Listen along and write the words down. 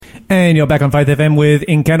And you're back on Faith FM with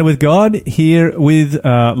Encounter with God, here with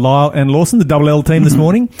Lyle and Lawson, the Double L team this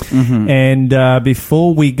morning. And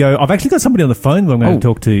before we go, I've actually got somebody on the phone who I'm going to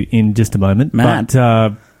talk to in just a moment. Matt.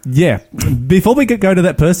 But yeah, before we go to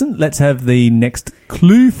that person, let's have the next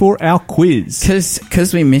clue for our quiz.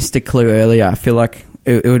 Because we missed a clue earlier, I feel like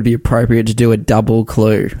it would be appropriate to do a double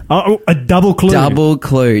clue. Oh, a double clue. Double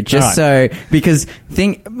clue. Just so, because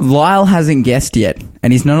Lyle hasn't guessed yet,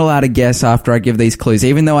 and he's not allowed to guess after I give these clues,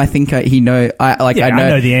 even though I think I know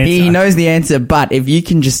the answer. He knows the answer, but if you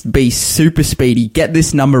can just be super speedy, get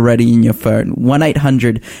this number ready in your phone.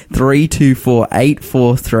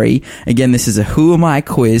 1-800-324-843. Again, this is a Who Am I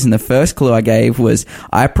quiz, and the first clue I gave was,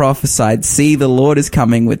 I prophesied, see, the Lord is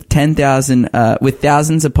coming with with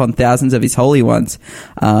thousands upon thousands of his holy ones,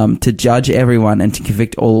 to judge everyone and to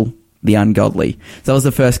convict all the ungodly. So that was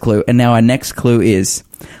the first clue. And now our next clue is,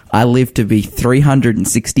 I live to be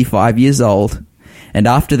 365 years old. And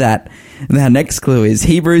after that, our next clue is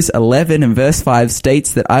Hebrews 11 and verse 5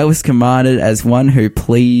 states that I was commanded as one who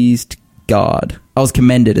pleased God. I was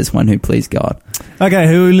commended as one who pleased God. Okay,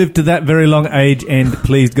 who lived to that very long age and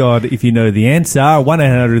pleased God? If you know the answer,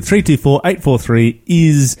 1-800-324-843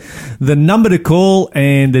 is the number to call,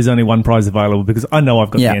 and there's only one prize available because I know I've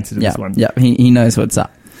got the answer to this one. Yeah, he knows what's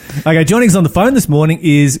up. Okay, joining us on the phone this morning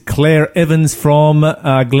is Claire Evans from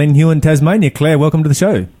Glenhuon, Tasmania. Claire, welcome to the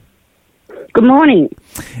show. Good morning.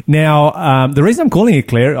 Now, the reason I'm calling you,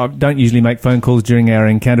 Claire, I don't usually make phone calls during our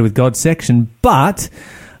Encounter with God section, but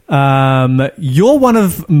you and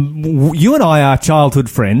I are childhood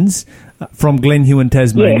friends from Glenhuon,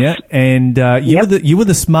 Tasmania, yes. And you were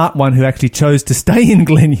the smart one who actually chose to stay in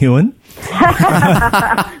Glenhuon.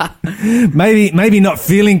 maybe not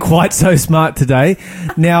feeling quite so smart today.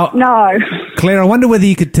 Now, no. Claire, I wonder whether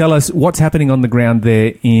you could tell us what's happening on the ground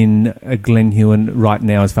there in Glenhuon right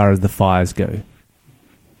now as far as the fires go.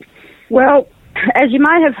 Well, as you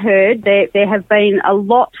may have heard, there have been a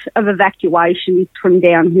lot of evacuations from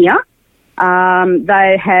down here.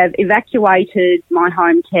 They have evacuated my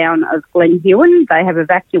hometown of Glenhuon. They have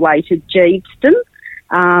evacuated Geeveston.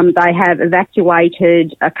 They have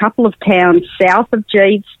evacuated a couple of towns south of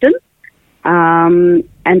Geeveston. And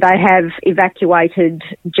they have evacuated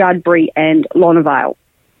Judbury and Lonavale.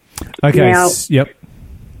 Okay, now, yep.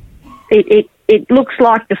 It looks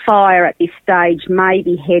like the fire at this stage may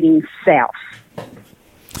be heading south.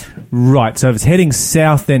 Right, so if it's heading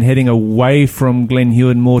south, then heading away from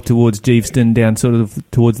Glenhuon more towards Geeveston, down sort of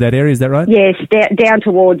towards that area, is that right? Yes, down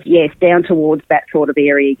towards that sort of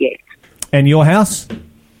area, yes. And your house?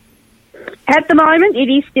 At the moment, it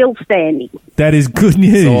is still standing. That is good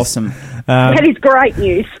news. That's awesome. That is great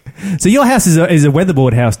news. So your house is a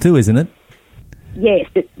weatherboard house too, isn't it? Yes,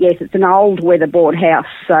 it's an old weatherboard house,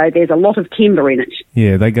 so there's a lot of timber in it.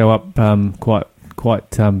 Yeah, they go up quite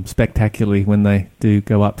spectacularly when they do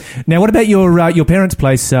go up. Now, what about your parents'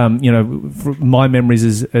 place? My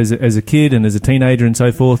memories as a kid and as a teenager and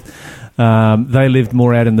so forth, they lived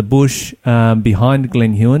more out in the bush behind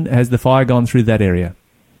Glenhuon. Has the fire gone through that area?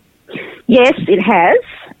 Yes, it has,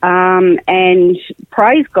 and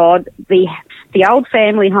praise God, the old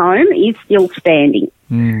family home is still standing.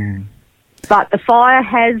 But the fire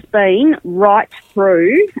has been right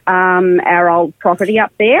through our old property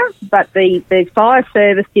up there. But the fire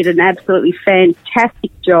service did an absolutely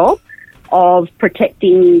fantastic job of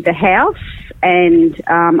protecting the house and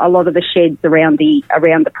a lot of the sheds around the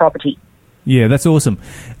property. Yeah, that's awesome.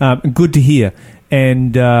 Good to hear.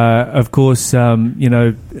 And, of course,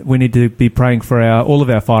 we need to be praying for all of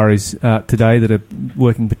our fireys today that are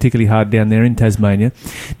working particularly hard down there in Tasmania.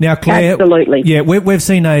 Now, Claire... Absolutely. Yeah, we've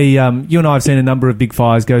seen you and I have seen a number of big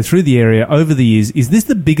fires go through the area over the years. Is this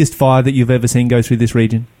the biggest fire that you've ever seen go through this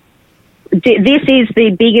region? This is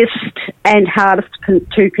the biggest and hardest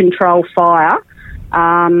to control fire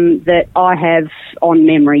that I have on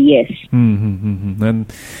memory, yes.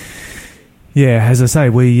 And... yeah, as I say,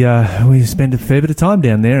 we spend a fair bit of time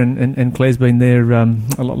down there, and Claire's been there a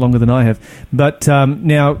lot longer than I have. But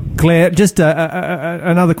now, Claire, just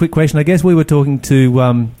another quick question. I guess we were talking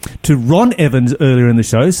to Ron Evans earlier in the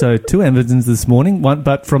show, so two Evans this morning, one,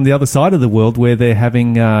 but from the other side of the world where they're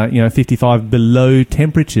having 55 below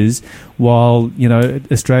temperatures while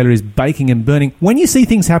Australia is baking and burning. When you see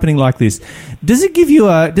things happening like this, does it give you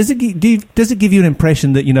an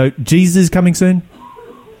impression that Jesus is coming soon?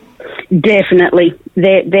 Definitely.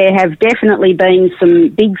 There have definitely been some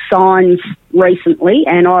big signs recently,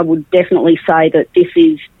 and I would definitely say that this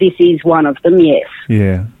is one of them, yes.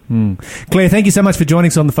 Yeah. Claire, thank you so much for joining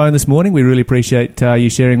us on the phone this morning. We really appreciate you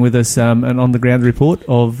sharing with us an on-the-ground report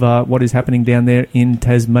of what is happening down there in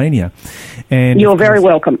Tasmania. And You're very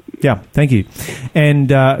welcome. Yeah, thank you. And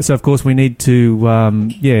so, of course, we need to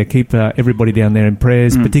keep everybody down there in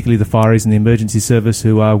prayers, particularly the fireys and the emergency service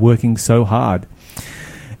who are working so hard.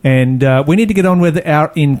 And we need to get on with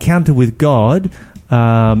our Encounter with God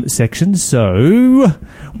section. So,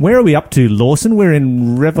 where are we up to, Lawson? We're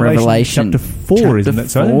in Revelation chapter 4, isn't it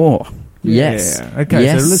so? 4. Yes. Yeah. Okay,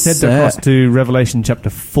 yes, so let's head across to Revelation chapter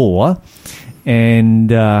 4. And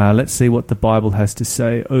let's see what the Bible has to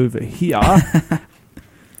say over here.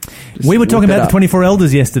 We were talking about the 24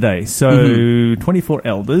 elders yesterday. So, 24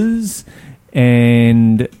 elders.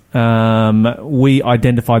 And we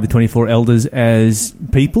identified the 24 elders as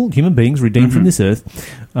people, human beings, redeemed from this earth.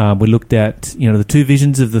 We looked at, the two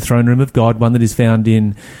visions of the throne room of God, one that is found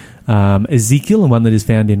in Ezekiel and one that is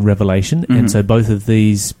found in Revelation. And so both of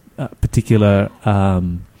these particular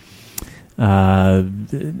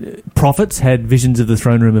prophets had visions of the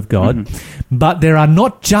throne room of God. But there are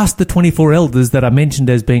not just the 24 elders that are mentioned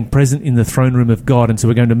as being present in the throne room of God. And so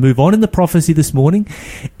we're going to move on in the prophecy this morning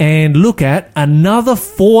and look at another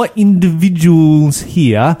 4 individuals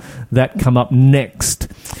here that come up next.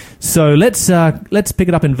 So let's pick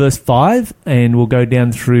it up in verse 5 and we'll go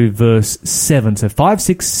down through verse 7. So 5,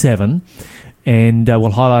 6, 7. And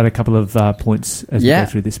we'll highlight a couple of points as we go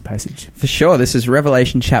through this passage. For sure. This is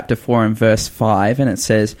Revelation chapter 4 and verse 5, and it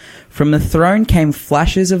says, "From the throne came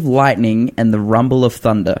flashes of lightning and the rumble of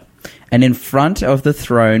thunder. And in front of the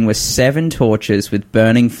throne were 7 torches with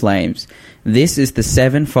burning flames. This is the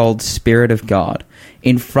sevenfold Spirit of God.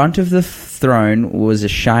 In front of the throne was a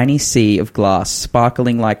shiny sea of glass,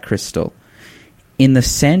 sparkling like crystal. In the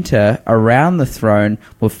center, around the throne,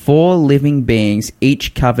 were 4 living beings,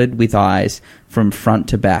 each covered with eyes from front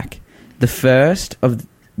to back. The first of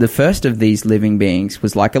these living beings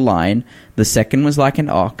was like a lion. The second was like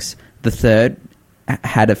an ox. The third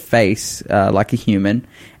had a face like a human.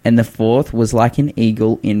 And the fourth was like an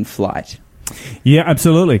eagle in flight." Yeah,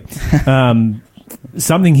 absolutely.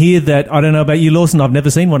 Something here that I don't know about you, Lawson. I've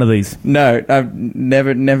never seen one of these. No, I've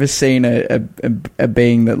never seen a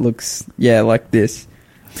being that looks like this.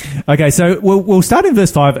 Okay, so we'll start in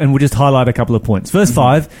verse 5 and we'll just highlight a couple of points. Verse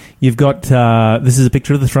 5, you've got this is a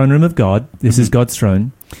picture of the throne room of God. This is God's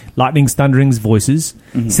throne. Lightnings, thunderings, voices.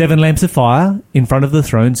 7 lamps of fire in front of the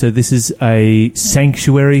throne. So this is a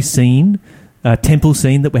sanctuary scene. A temple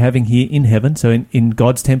scene that we're having here in heaven, so in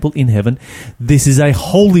God's temple in heaven. This is a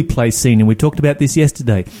holy place scene, and we talked about this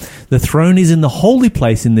yesterday. The throne is in the holy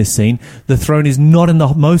place in this scene. The throne is not in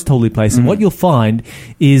the most holy place. And what you'll find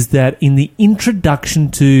is that in the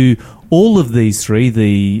introduction to all of these 3,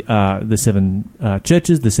 the 7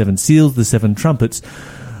 churches, the 7 seals, the 7 trumpets,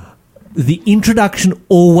 the introduction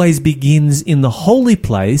always begins in the holy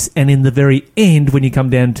place, and in the very end, when you come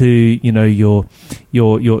down to your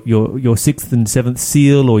 6th and 7th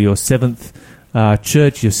seal, or your 7th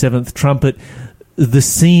church, your 7th trumpet, the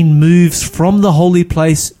scene moves from the holy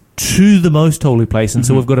place to the most holy place. And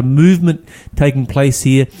so we've got a movement taking place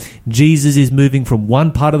here. Jesus is moving from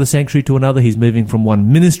one part of the sanctuary to another. He's moving from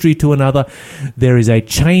one ministry to another. There is a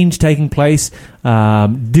change taking place.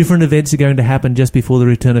 Different events are going to happen just before the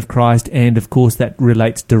return of Christ. And, of course, that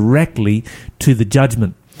relates directly to the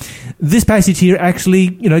judgment. This passage here actually,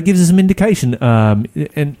 gives us some indications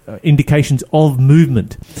of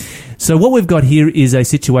movement. So what we've got here is a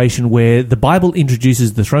situation where the Bible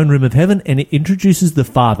introduces the throne room of heaven and it introduces the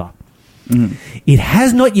Father. It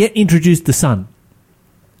has not yet introduced the Son.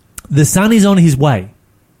 The Son is on his way.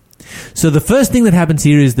 So the first thing that happens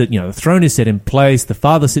here is that, the throne is set in place, the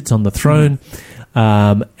Father sits on the throne,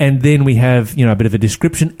 and then we have, a bit of a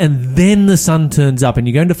description, and then the Son turns up, and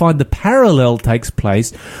you're going to find the parallel takes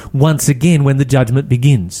place once again when the judgment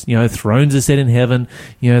begins. Thrones are set in heaven,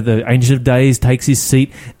 the Ancient of Days takes his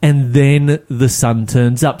seat, and then the Son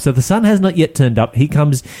turns up. So the Son has not yet turned up. He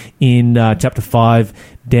comes in chapter 5,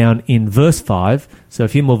 down in verse 5, so a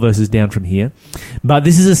few more verses down from here. But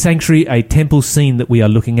this is a sanctuary, a temple scene that we are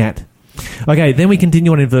looking at. Okay, then we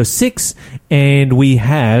continue on in verse 6, and we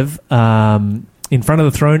have in front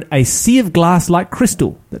of the throne a sea of glass like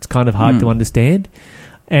crystal. That's kind of hard to understand.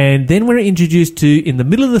 And then we're introduced to, in the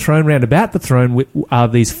middle of the throne, round about the throne, are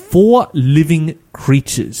these 4 living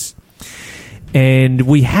creatures. And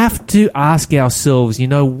we have to ask ourselves,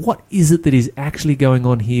 what is it that is actually going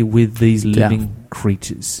on here with these living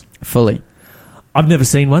creatures? Fully. I've never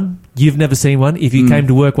seen one. You've never seen one. If you came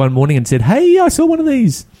to work one morning and said, "Hey, I saw one of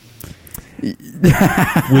these,"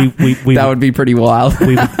 that would be pretty wild.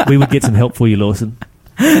 we would get some help for you, Lawson.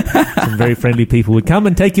 Some very friendly people would come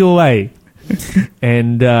and take you away.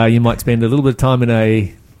 and you might spend a little bit of time in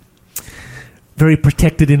a very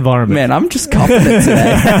protected environment. Man, I'm just confident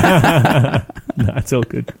today. No, it's all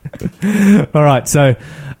good. All right, so,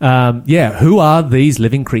 who are these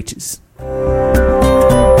living creatures?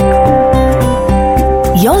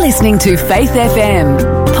 You're listening to Faith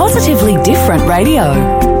FM, positively different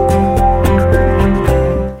radio.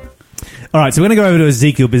 All right, so we're going to go over to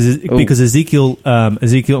Ezekiel because Ezekiel, and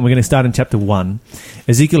we're going to start in chapter 1.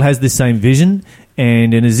 Ezekiel has this same vision,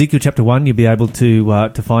 and in Ezekiel chapter 1, you'll be able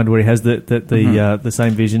to find where he has the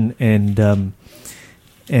same vision and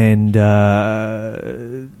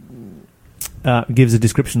gives a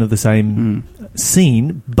description of the same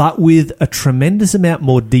scene, but with a tremendous amount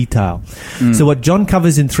more detail. So what John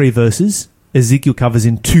covers in 3 verses, Ezekiel covers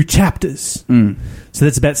in 2 chapters. So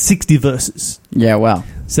that's about 60 verses. Yeah, wow.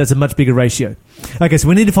 So that's a much bigger ratio. Okay, so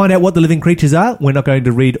we need to find out what the living creatures are. We're not going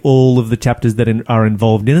to read all of the chapters that are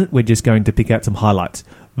involved in it. We're just going to pick out some highlights.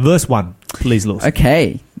 Verse 1, please, Lawson.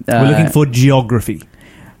 Okay. We're looking for geography.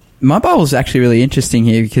 My Bible's actually really interesting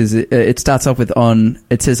here because it starts off with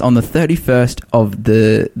it says on the 31st of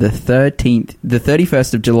the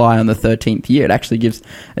 31st of July on the 13th year. It actually gives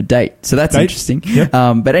a date. So that's interesting. Yep.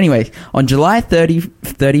 But anyway, on July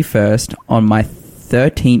 31st on my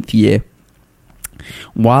 13th year,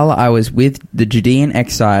 while I was with the Judean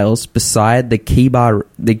exiles beside the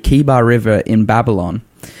Kibar River in Babylon,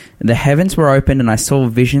 the heavens were opened and I saw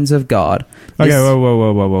visions of God. Okay,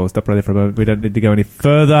 whoa. Stop right there for a moment. We don't need to go any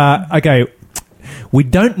further. Okay, we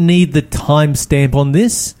don't need the timestamp on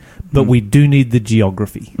this, but we do need the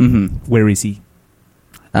geography. Where is he?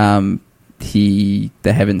 The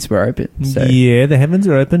heavens were open. So yeah, the heavens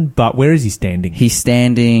are open, but where is he standing? He's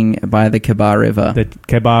standing by the Kibar River. The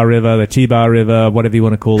Kibar River, the Chibar River, whatever you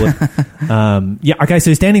want to call it. Okay,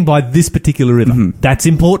 so he's standing by this particular river. That's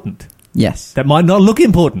important. Yes. That might not look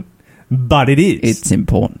important, but it is. It's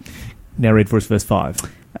important. Now read for us verse 5.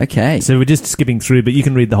 Okay. So we're just skipping through, but you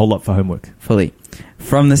can read the whole lot for homework. Fully.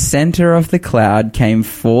 From the center of the cloud came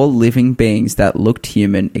 4 living beings that looked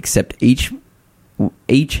human, except each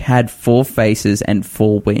had 4 faces and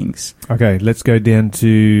 4 wings. Okay, let's go down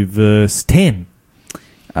to verse 10.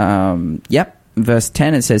 Verse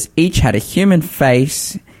 10, it says, each had a human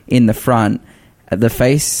face in the front.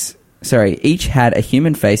 Each had a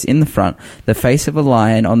human face in the front, the face of a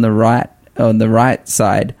lion on the right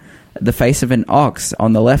side, the face of an ox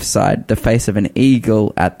on the left side, the face of an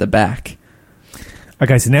eagle at the back.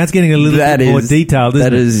 Okay, so now it's getting a little bit more detailed, isn't it?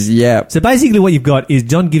 That is, yeah. So basically what you've got is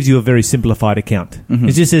John gives you a very simplified account.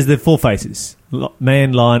 It just says there are 4 faces: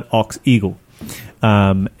 man, lion, ox, eagle.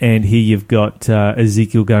 And here you've got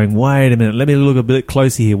Ezekiel going, wait a minute, let me look a bit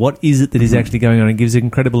closer here. What is it that is actually going on? And gives an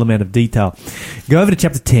incredible amount of detail. Go over to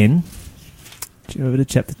chapter 10.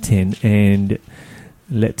 And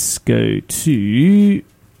let's go to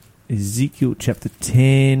Ezekiel chapter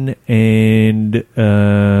 10 and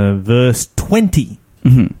verse 20.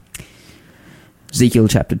 Ezekiel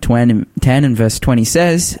chapter 10 and verse 20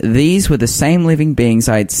 says, these were the same living beings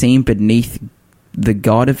I had seen beneath the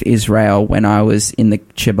God of Israel when I was in the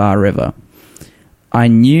Kibar River. I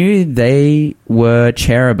knew they were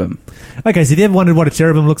cherubim. Okay, so have you ever wondered what a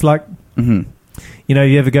cherubim looks like? You know,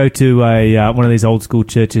 you ever go to one of these old school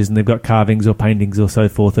churches and they've got carvings or paintings or so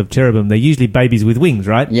forth of cherubim. They're usually babies with wings,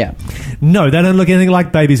 right? Yeah. No, they don't look anything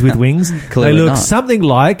like babies with wings. They look something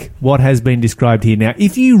like what has been described here. Now,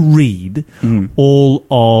 if you read all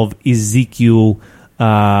of Ezekiel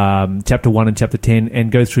chapter 1 and chapter 10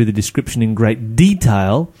 and go through the description in great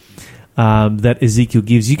detail that Ezekiel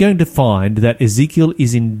gives, you're going to find that Ezekiel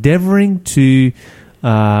is endeavoring to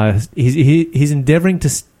he's endeavoring to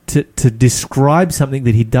describe something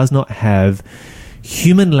that he does not have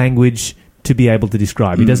human language to be able to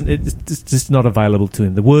describe. He doesn't. It's just not available to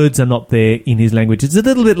him. The words are not there in his language. It's a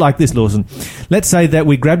little bit like this, Lawson. Let's say that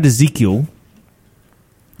we grabbed Ezekiel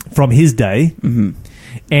from his day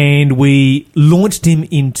and we launched him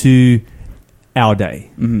into our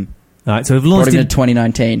day. All right, so we've launched him into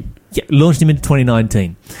 2019. Yeah, launched him into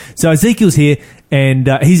 2019. So Ezekiel's here, and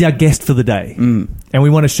he's our guest for the day. And we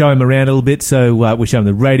want to show him around a little bit, so we show him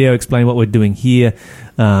the radio, explain what we're doing here,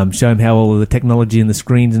 show him how all of the technology and the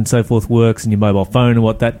screens and so forth works, and your mobile phone and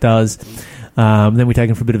what that does. Then we take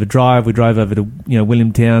him for a bit of a drive. We drive over to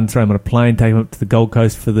Williamtown, throw him on a plane, take him up to the Gold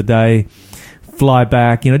Coast for the day, fly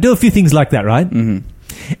back, do a few things like that, right? And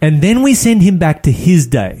then we send him back to his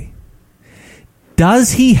day.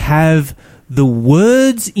 Does he have the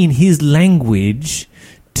words in his language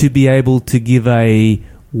to be able to give a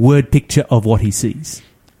word picture of what he sees?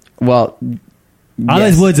 Well, are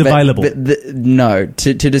those words available? No.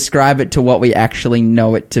 To describe it to what we actually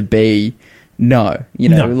know it to be, No,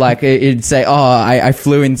 No. like it'd say, "Oh, I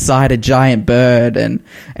flew inside a giant bird,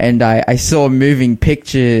 and I saw moving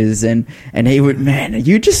pictures," and he would, man,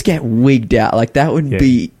 you just get wigged out. Like that would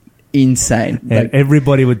be insane. And Like,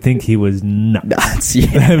 everybody would think he was nuts.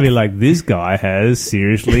 They'd be like, this guy has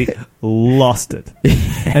seriously lost it.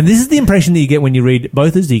 And this is the impression that you get when you read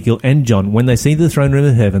both Ezekiel and John. When they see the throne room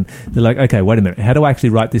of heaven, they're like, okay, wait a minute, how do I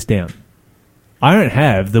actually write this down? I don't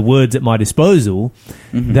have the words at my disposal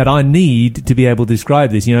that I need to be able to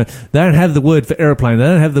describe this. They don't have the word for airplane. They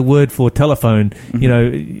don't have the word for telephone.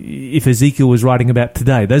 If Ezekiel was writing about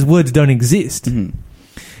today, those words don't exist.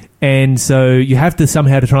 And so you have to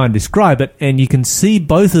somehow to try and describe it, and you can see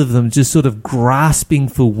both of them just sort of grasping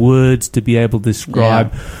for words to be able to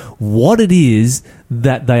describe what it is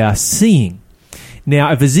that they are seeing.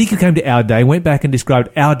 Now, if Ezekiel came to our day, went back and described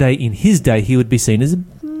our day in his day, he would be seen as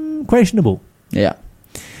questionable. yeah.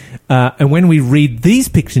 And when we read these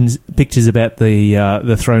pictures about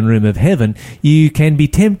the throne room of heaven, you can be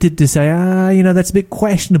tempted to say, that's a bit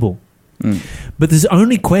questionable. But this is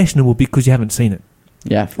only questionable because you haven't seen it.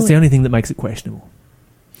 Yeah. It's the only thing that makes it questionable.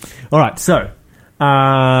 All right, so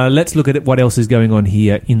let's look at what else is going on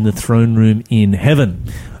here in the throne room in heaven.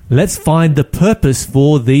 Let's find the purpose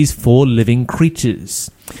for these 4 living creatures.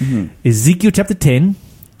 Ezekiel chapter 10,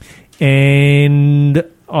 and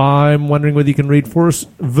I'm wondering whether you can read for us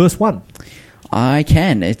verse 1. I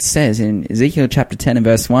can. It says in Ezekiel chapter 10 and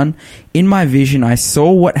verse 1, "In my vision I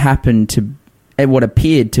saw what happened to what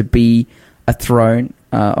appeared to be a throne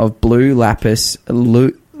of blue lapis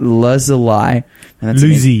lazuli."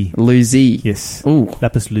 Lazuli. Yes. Ooh.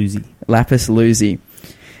 Lapis lazuli. Lapis lazuli.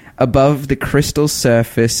 Above the crystal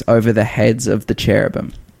surface over the heads of the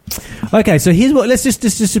cherubim. Okay, so here's what. Let's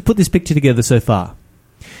just put this picture together so far.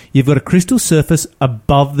 You've got a crystal surface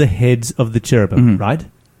above the heads of the cherubim, right?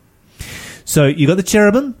 So you've got the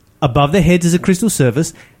cherubim, above their heads is a crystal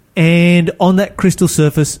surface, and on that crystal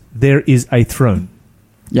surface there is a throne.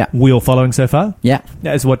 Yeah. We all following so far? Yeah.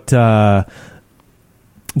 That's what John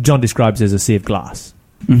describes as a sea of glass.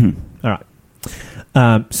 All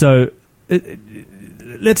right. So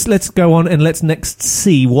let's go on and let's next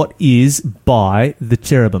see what is by the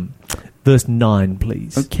cherubim. Verse 9,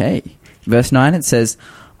 please. Okay. Verse 9, it says,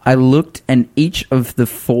 "I looked, and each of the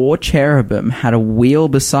 4 cherubim had a wheel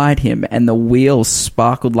beside him, and the wheels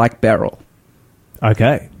sparkled like beryl."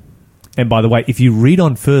 Okay. And by the way, if you read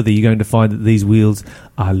on further, you're going to find that these wheels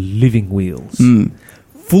are living wheels.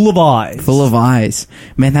 Full of eyes. Full of eyes.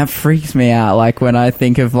 Man, that freaks me out. Like, when I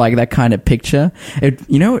think of, like, that kind of picture.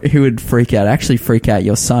 You know who would freak out? Actually freak out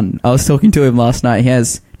your son. I was talking to him last night. He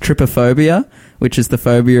has trypophobia, which is the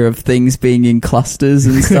phobia of things being in clusters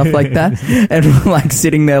and stuff like that. And we're, like,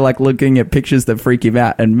 sitting there, like, looking at pictures that freak him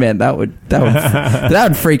out. And, man, that would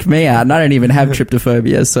freak me out. And I don't even have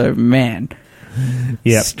trypophobia, so, man.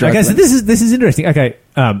 Yeah. Okay, so this is interesting. Okay,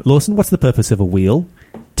 Lawson, what's the purpose of a wheel?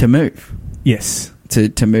 To move. Yes.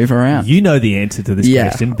 To move around. You know the answer to this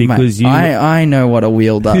question because mate, I know what a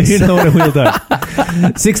wheel does. You know what a wheel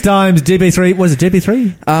does. 6 times GP3. Was it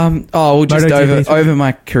GP3? Just over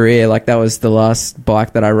my career, like that was the last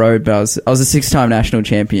bike that I rode. But I was a 6-time national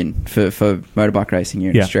champion for motorbike racing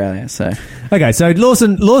here in Australia. So okay, so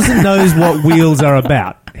Lawson knows what wheels are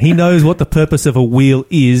about. He knows what the purpose of a wheel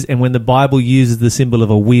is, and when the Bible uses the symbol of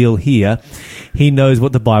a wheel here, he knows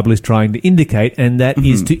what the Bible is trying to indicate, and that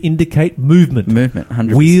is to indicate movement. Movement,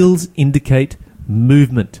 100%. Wheels indicate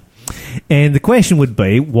movement. And the question would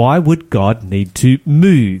be, why would God need to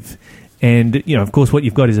move? And, of course, what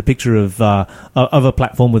you've got is a picture of a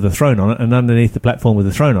platform with a throne on it, and underneath the platform with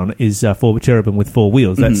a throne on it is 4 cherubim with 4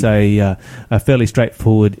 wheels. That's a fairly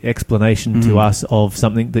straightforward explanation to us of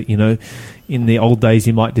something that, in the old days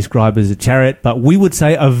you might describe as a chariot, but we would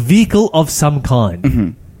say a vehicle of some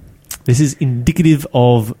kind. This is indicative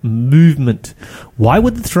of movement. Why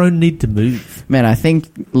would the throne need to move? Man, I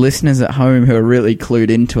think listeners at home who are really clued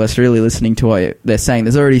into us, really listening to what they're saying,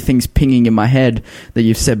 there's already things pinging in my head that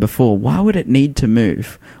you've said before. Why would it need to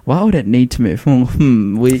move? Why would it need to move?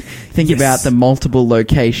 We think about the multiple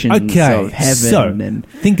locations of heaven. So,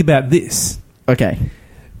 think about this. Okay.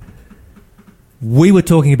 We were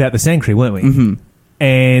talking about the sanctuary, weren't we?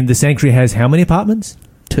 And the sanctuary has how many apartments?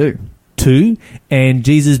 2, and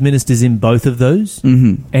Jesus ministers in both of those,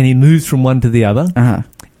 and he moves from one to the other,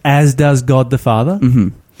 as does God the Father.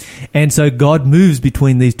 And so God moves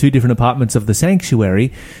between these 2 different apartments of the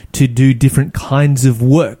sanctuary to do different kinds of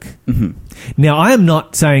work. Now, I am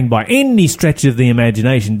not saying by any stretch of the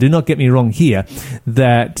imagination, do not get me wrong here,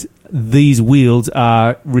 that these wheels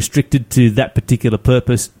are restricted to that particular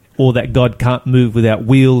purpose, or that God can't move without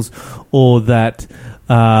wheels, or that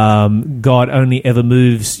God only ever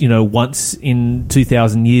moves, once in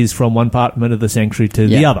 2,000 years from one compartment of the sanctuary to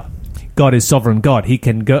the other. God is sovereign God. He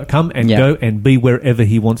can come and go and be wherever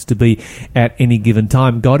he wants to be at any given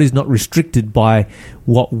time. God is not restricted by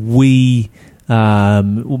by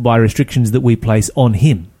restrictions that we place on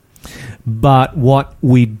him. But what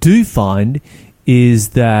we do find is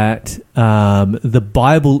that the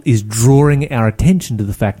Bible is drawing our attention to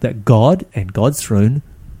the fact that God and God's throne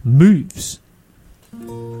moves.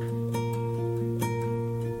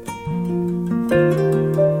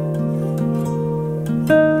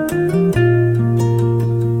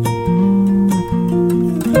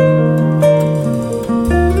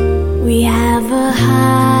 We have a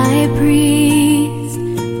high priest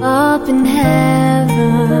up in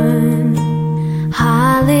heaven.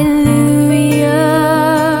 Hallelujah,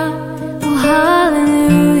 oh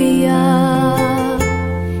hallelujah.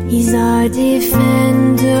 He's our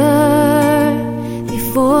defender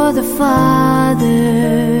before the Father.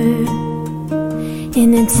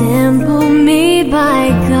 In a temple made by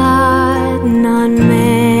God, not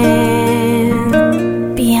man.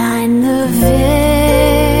 Behind the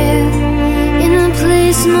veil, in a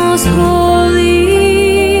place most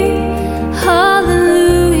holy.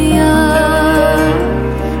 Hallelujah,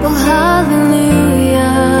 oh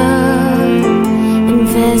hallelujah.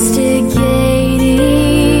 Investigating,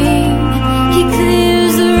 he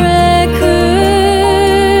clears the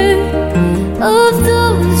record of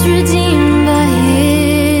those redeemed by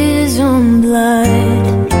his own blood.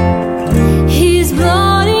 He's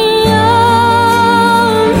blotting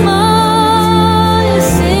out my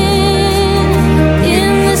sin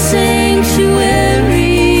in the sanctuary.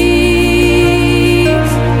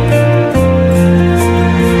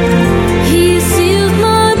 He sealed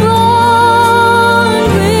my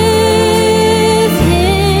bond with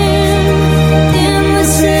him in the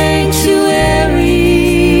sanctuary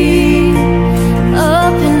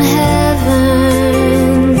up in heaven.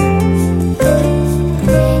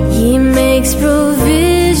 He makes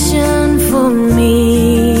provision for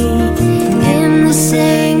me in the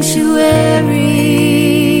sanctuary.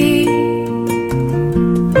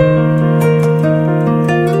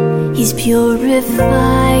 He's purifying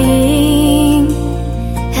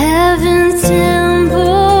heaven's temple.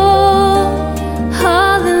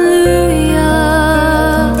 Hallelujah,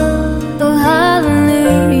 oh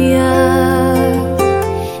hallelujah.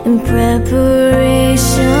 In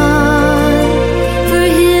preparation for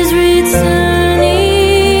his returning,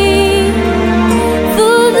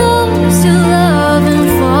 for those who love and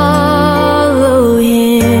follow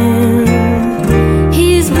him.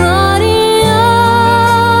 He's blotting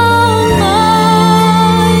out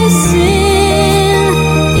my sin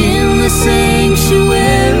in the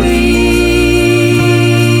sanctuary.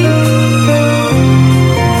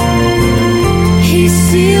 He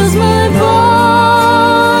seals my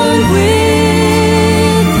bond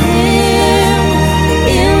with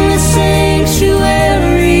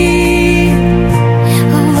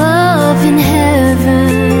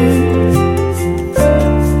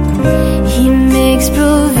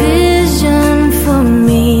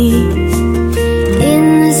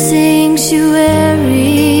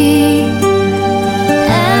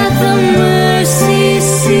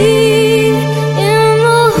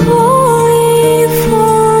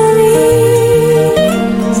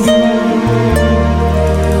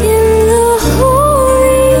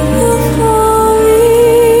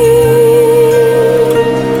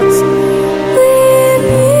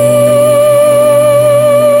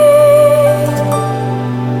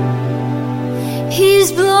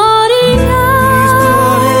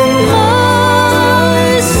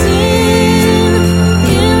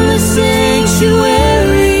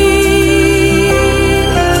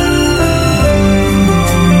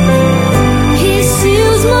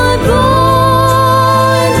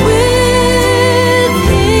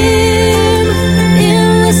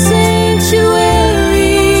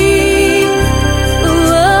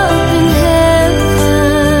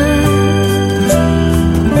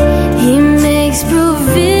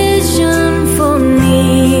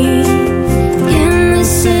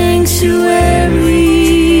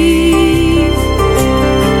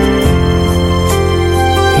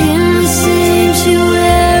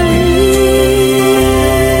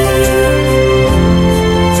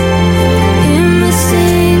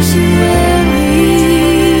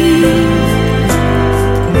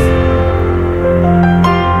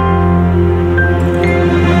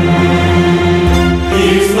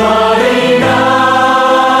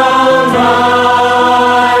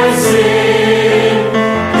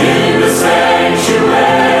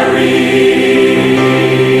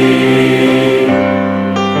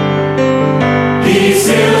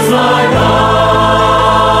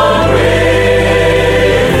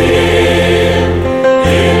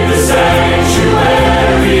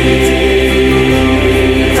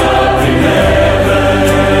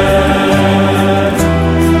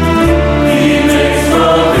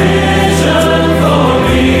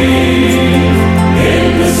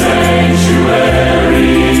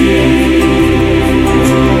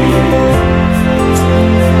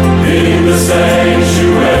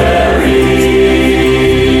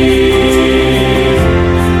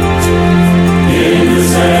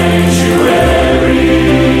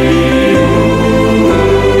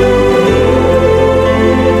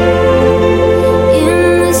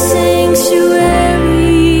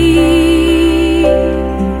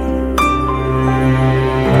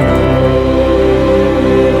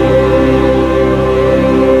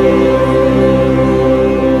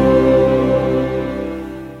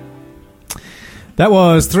That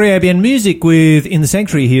was 3ABN Music with In the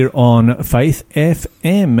Sanctuary here on Faith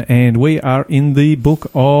FM. And we are in the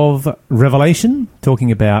book of Revelation,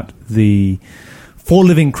 talking about the 4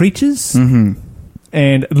 living creatures. Mm-hmm.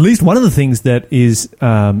 And at least one of the things that is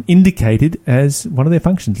indicated as one of their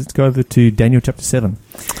functions. Let's go over to Daniel chapter 7.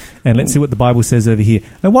 And let's see what the Bible says over here.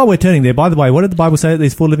 And while we're turning there, by the way, what did the Bible say that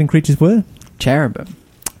these 4 living creatures were? Cherubim.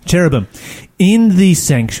 Cherubim. In the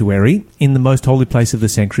sanctuary, in the most holy place of the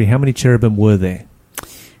sanctuary, how many cherubim were there?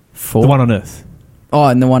 4. The one on earth. Oh,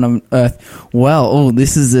 and the one on earth. Well,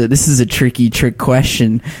 this is a trick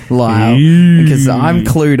question, Lyle, because I'm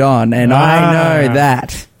clued on and I know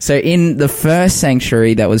that. So in the first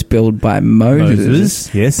sanctuary that was built by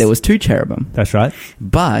Moses, yes, there was 2 cherubim. That's right.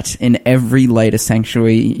 But in every later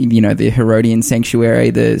sanctuary, you know, the Herodian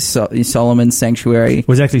sanctuary, the Solomon's sanctuary, It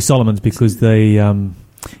was actually Solomon's because the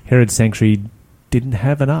Herod's sanctuary didn't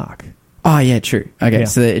have an ark. Oh, yeah, true. Okay, Yeah.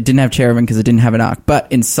 so it didn't have cherubim because it didn't have an ark.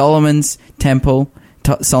 But in Solomon's temple,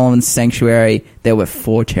 Solomon's sanctuary, there were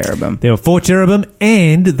 4 cherubim. There were 4 cherubim,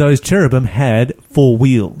 and those cherubim had 4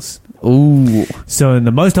 wheels. Ooh. So in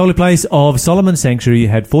the most holy place of Solomon's sanctuary, you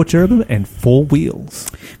had 4 cherubim and 4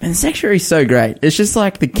 wheels. Man, the sanctuary is so great. It's just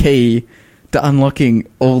like the key to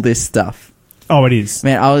unlocking all this stuff. Oh, it is.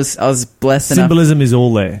 Man, I was blessed enough Symbolism is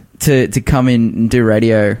all there. to come in and do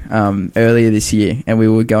radio earlier this year, and we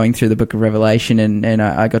were going through the book of Revelation, and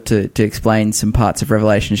I got to explain some parts of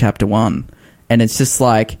Revelation chapter 1. And it's just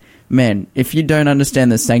like, man, if you don't understand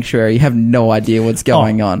the sanctuary, you have no idea what's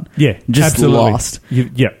going on. Yeah, just absolutely. lost.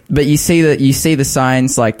 Yeah. But you see the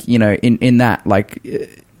signs, like, you know, in that, like,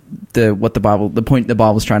 the point the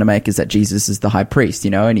Bible's trying to make is that Jesus is the high priest,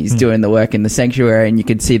 you know, and he's doing the work in the sanctuary, and you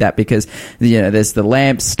can see that because, you know, there's the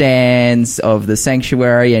lampstands of the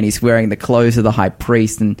sanctuary, and he's wearing the clothes of the high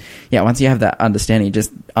priest. And yeah, once you have that understanding, it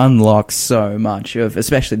just unlocks so much of,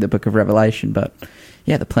 especially the book of Revelation, but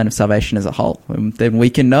yeah, the plan of salvation as a whole. And then we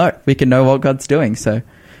can know what God's doing. So,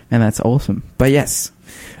 and that's awesome. But yes.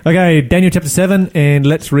 Okay, Daniel chapter 7, and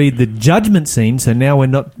let's read the judgment scene. So now we're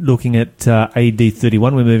not looking at AD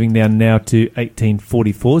 31. We're moving down now to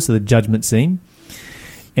 1844, so the judgment scene.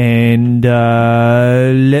 And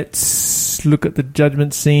let's look at the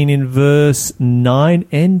judgment scene in verse 9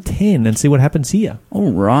 and 10 and see what happens here.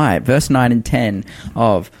 All right. Verse 9 and 10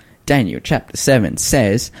 of Daniel chapter 7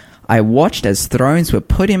 says, I watched as thrones were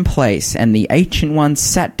put in place, and the Ancient One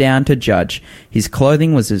sat down to judge. His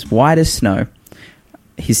clothing was as white as snow,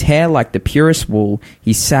 his hair like the purest wool.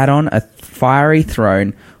 He sat on a fiery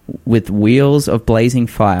throne with wheels of blazing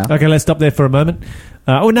fire. Okay, let's stop there for a moment.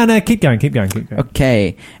 No, keep going.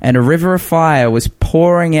 Okay, and a river of fire was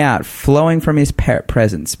pouring out, flowing from his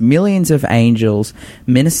presence. Millions of angels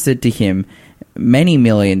ministered to him. Many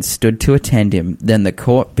millions stood to attend him. Then the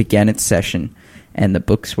court began its session, and the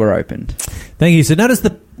books were opened. Thank you. So notice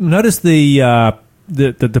the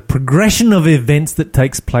progression of events that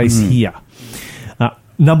takes place here.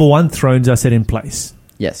 Number 1, thrones are set in place.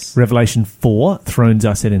 Yes. Revelation 4, thrones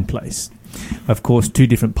are set in place. Of course, 2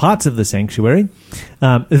 different parts of the sanctuary.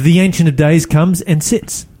 The Ancient of Days comes and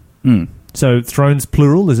sits. So thrones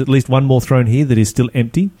plural. There's at least one more throne here that is still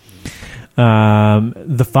empty.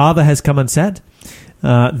 The Father has come and sat.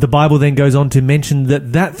 The Bible then goes on to mention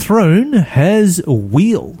that throne has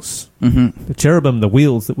wheels. Mm-hmm. The cherubim, the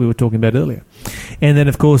wheels that we were talking about earlier. And then,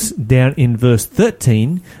 of course, down in verse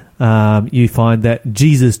 13, you find that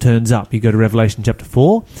Jesus turns up. You go to Revelation chapter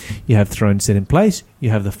 4, you have thrones set in place,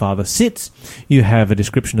 you have the Father sits, you have a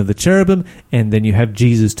description of the cherubim, and then you have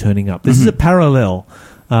Jesus turning up. This is a parallel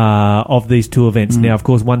of these 2 events. Now, of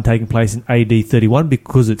course, one taking place in AD 31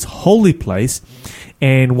 because it's holy place,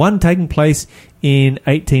 and one taking place in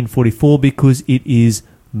 1844 because it is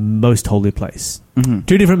most holy place. 2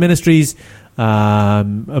 different ministries,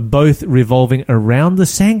 both revolving around the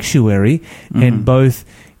sanctuary, and both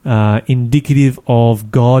indicative of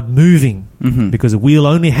God moving, because a wheel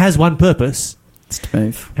only has one purpose, It's to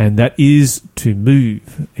move. and that is to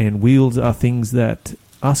move. And wheels are things that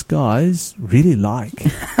us guys really like.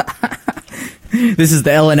 This is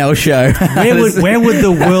the LNL show. Where would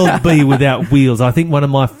the world be without wheels? I think one of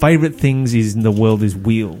my favourite things in the world is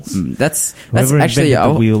wheels. That's Whoever actually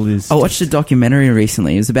invented the wheel is I watched a documentary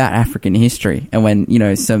recently. It was about African history, and when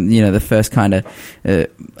the first kind of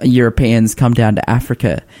Europeans come down to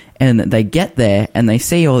Africa, and they get there and they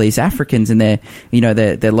see all these Africans, and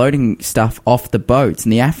they're loading stuff off the boats,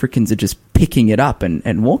 and the Africans are just picking it up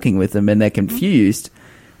and walking with them, and they're confused.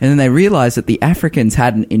 And then they realised that the Africans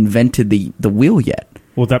hadn't invented the wheel yet.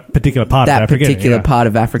 Well, that particular part of Africa. That particular part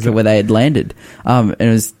of Africa where they had landed. And it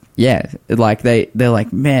was, like, they're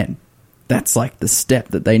like, man, that's like the step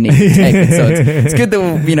that they need to take. So it's good that,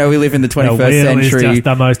 we live in the 21st wheel century. is just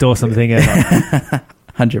the most awesome thing ever.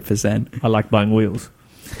 100%. I like buying wheels.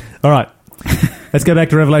 All right. Let's go back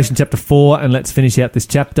to Revelation chapter 4 and let's finish out this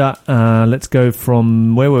chapter. Let's go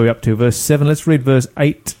from, where were we up to? Verse 7. Let's read verse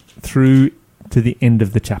 8 through to the end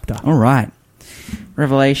of the chapter. All right.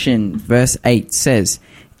 Revelation verse 8 says,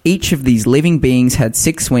 "Each of these living beings had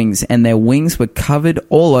 6 wings, and their wings were covered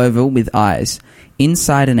all over with eyes,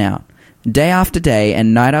 inside and out. Day after day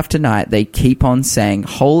and night after night they keep on saying,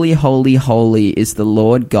 'Holy, holy, holy is the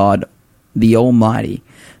Lord God, the Almighty,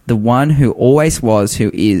 the one who always was,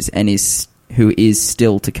 who is, and who is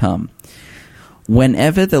still to come.'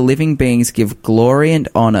 Whenever the living beings give glory and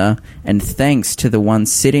honor and thanks to the one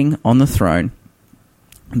sitting on the throne,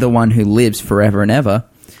 the one who lives forever and ever,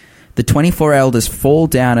 the 24 elders fall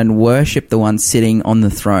down and worship the one sitting on the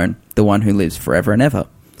throne, the one who lives forever and ever.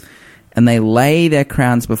 And they lay their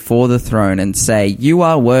crowns before the throne and say, 'You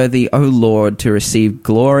are worthy, O Lord, to receive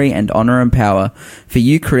glory and honor and power, for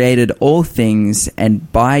you created all things,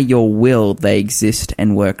 and by your will they exist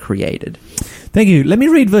and were created.'" Thank you. Let me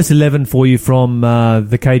read verse 11 for you from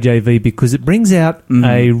the KJV, because it brings out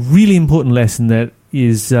a really important lesson that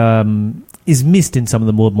is missed in some of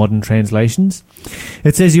the more modern translations.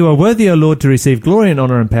 It says, "You are worthy, O Lord, to receive glory and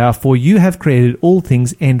honor and power, for you have created all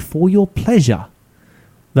things, and for your pleasure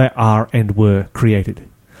they are and were created."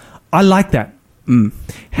 I like that.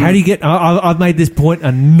 How do you get... I've made this point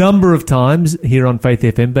a number of times here on Faith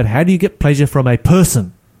FM, but how do you get pleasure from a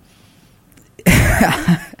person?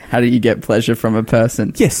 How do you get pleasure from a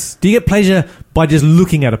person? Yes. Do you get pleasure by just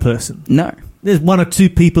looking at a person? No. There's 1 or 2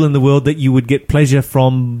 people in the world that you would get pleasure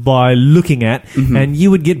from by looking at, and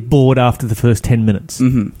you would get bored after the first 10 minutes.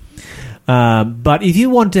 But if you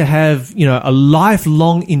want to have, a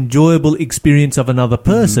lifelong enjoyable experience of another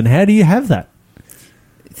person, how do you have that?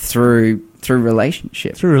 Through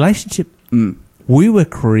relationship. Through relationship. We were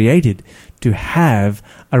created to have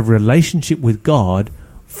a relationship with God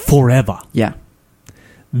forever. Yeah.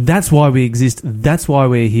 That's why we exist. That's why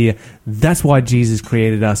we're here. That's why Jesus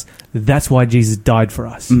created us. That's why Jesus died for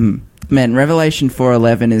us. Man, Revelation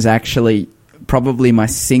 4:11 is actually probably my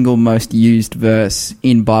single most used verse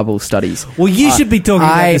in Bible studies. Well, you should be talking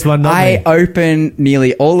about this one, not me. I open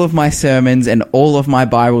nearly all of my sermons and all of my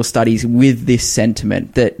Bible studies with this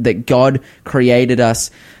sentiment that God created us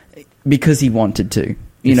because he wanted to.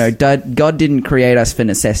 Yes. God didn't create us for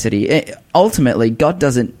necessity. Ultimately, God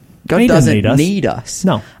doesn't need us.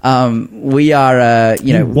 No. We are,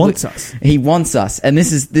 He wants us. He wants us. And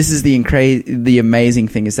this is the amazing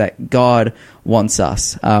thing is that God wants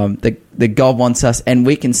us. That God wants us, and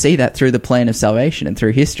we can see that through the plan of salvation and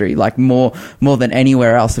through history, like more than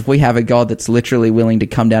anywhere else. If we have a God that's literally willing to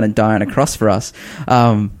come down and die on a cross for us,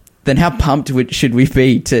 then how pumped should we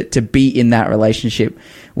be to be in that relationship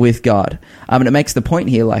with God? And it makes the point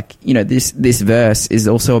here, this verse is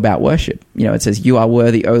also about worship. It says, "You are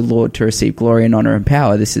worthy, O Lord, to receive glory and honor and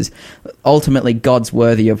power." This is ultimately God's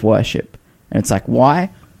worthy of worship. And it's like,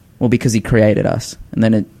 why? Well, because he created us. And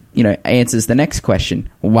then it, answers the next question.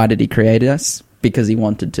 Well, why did he create us? Because he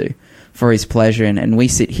wanted to, for his pleasure. And we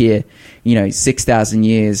sit here, 6,000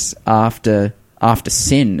 years after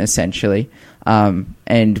sin, essentially.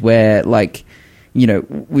 And where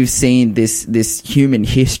we've seen this human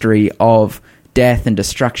history of death and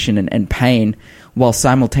destruction and pain, while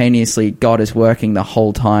simultaneously God is working the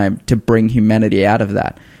whole time to bring humanity out of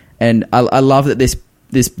that. And I love that this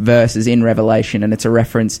verse is in Revelation, and it's a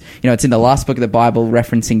reference, it's in the last book of the Bible,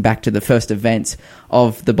 referencing back to the first events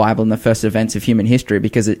of the Bible and the first events of human history,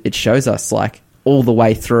 because it shows us all the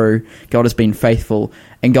way through, God has been faithful,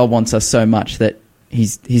 and God wants us so much that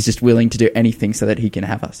He's just willing to do anything so that he can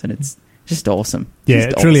have us, and it's just awesome. Yeah,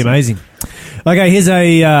 it's really amazing. Okay, here's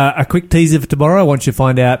a quick teaser for tomorrow. I want you to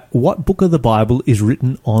find out what book of the Bible is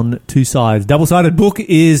written on 2 sides. Double-sided book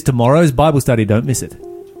is tomorrow's Bible study. Don't miss it.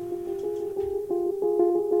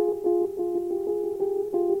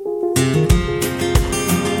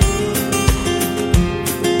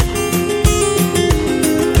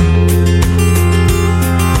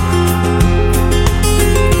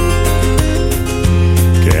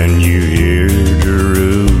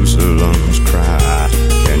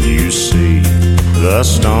 The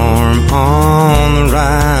storm on the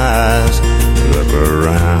rise. Look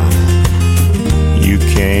around, you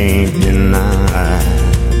can't deny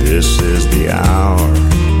this is the hour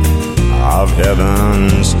of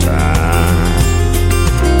heaven's time.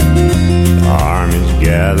 The armies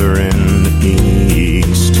gather in the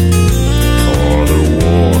east for the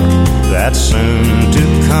war that's soon to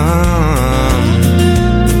come.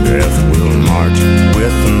 Death will march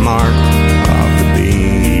with the mark of the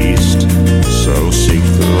beast.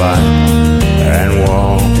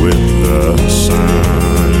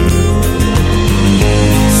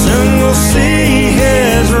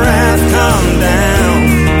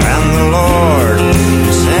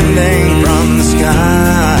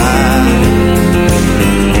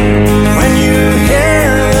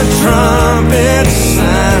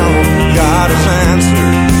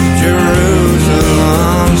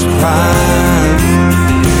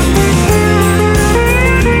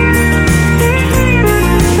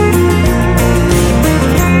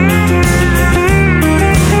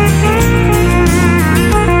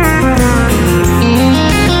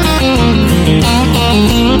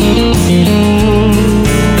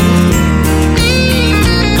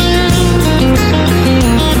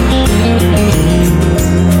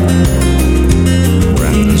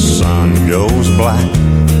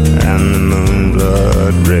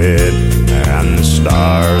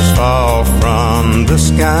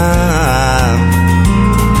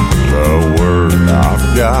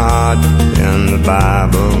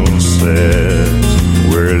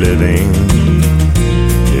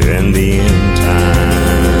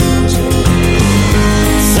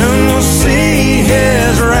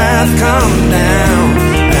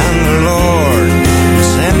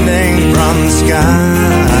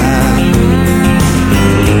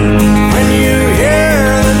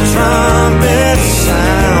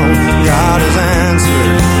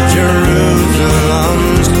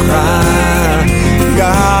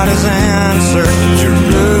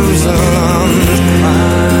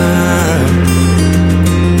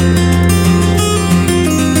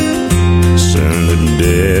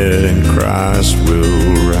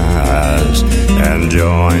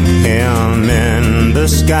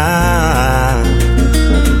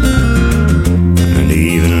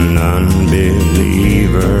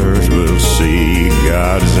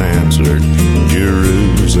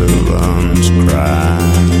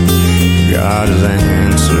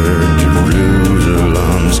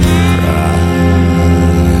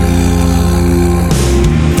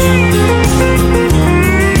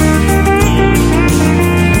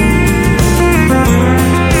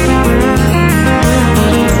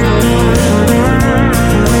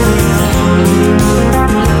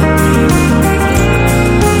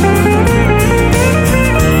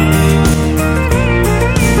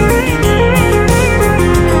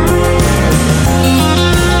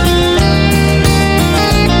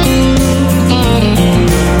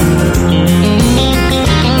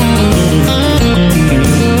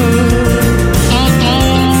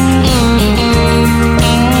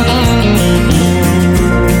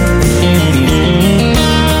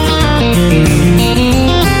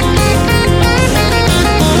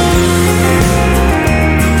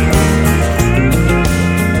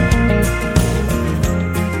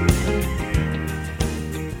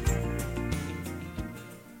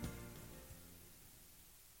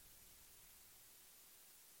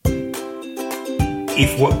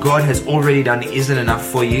 if what God has already done isn't enough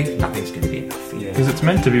for you, nothing's going to be enough for you. Because it's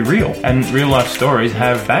meant to be real, and real life stories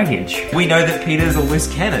have baggage. We know that Peter's a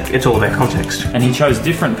loose cannon. It's all about context. And he chose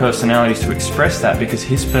different personalities to express that because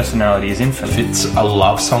his personality is infinite. If it's a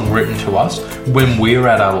love song written to us, when we're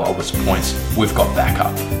at our lowest points, we've got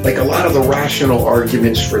backup. Like a lot of the rational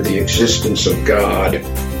arguments for the existence of God,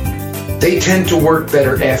 they tend to work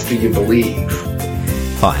better after you believe.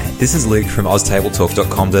 Hi, this is Luke from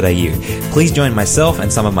oztabletalk.com.au. Please join myself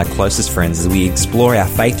and some of my closest friends as we explore our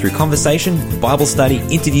faith through conversation, Bible study,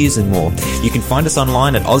 interviews and more. You can find us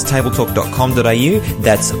online at oztabletalk.com.au.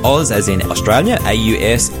 That's Oz as in Australia,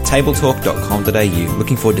 AUS, tabletalk.com.au.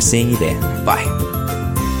 Looking forward to seeing you there. Bye.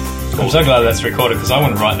 I'm so glad that's recorded because I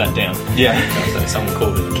want to write that down. Yeah. Someone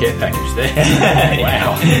called it a care package there.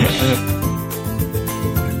 Wow.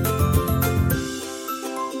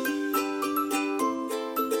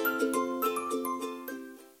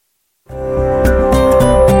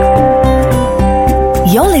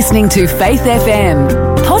 You're listening to Faith FM,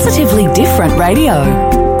 positively different radio.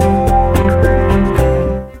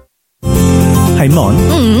 Hey, Mon,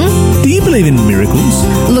 do you believe in miracles?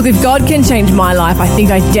 Look, if God can change my life, I think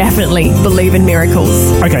I definitely believe in miracles.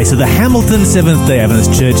 Okay, so the Hamilton Seventh-day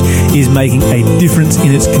Adventist Church is making a difference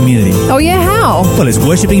in its community. Oh yeah, how? Well, it's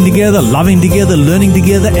worshipping together, loving together, learning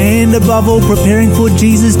together, and above all, preparing for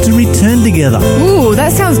Jesus to return together. Ooh,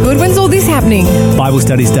 that sounds good. When's all this happening? Bible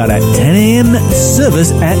studies start at 10 a.m,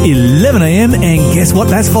 service at 11 a.m, and guess what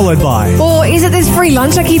that's followed by? Or is it this free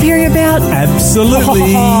lunch I keep hearing about?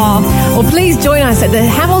 Absolutely. Well, please join us at the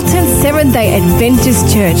Hamilton Seventh-day Adventist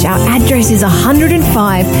Church. Our address is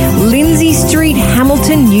 105 Lindsay Street,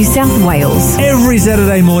 Hamilton, New South Wales. Every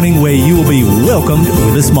Saturday morning where you will be welcomed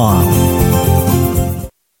with a smile.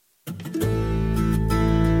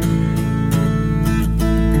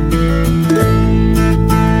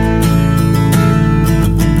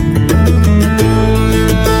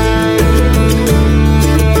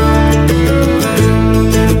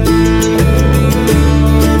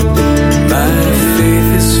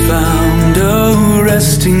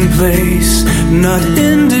 Place, not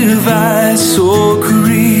in device or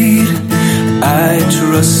creed. I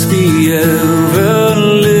trust the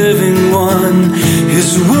ever-living one.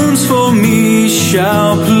 His wounds for me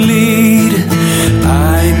shall plead.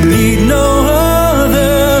 I need no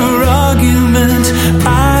other argument.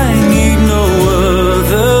 I need no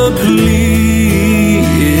other plea.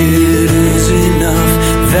 It is enough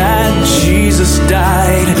that Jesus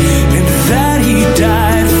died and that he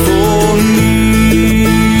died for me.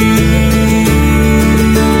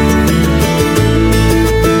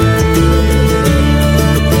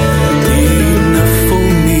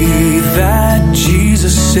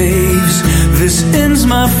 Saves. This ends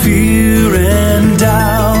my fear and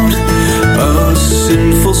doubt. A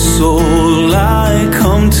sinful soul, I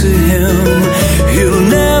come to him. He'll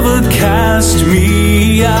never cast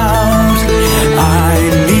me out. I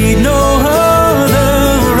need no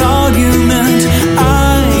other argument.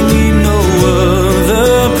 I need no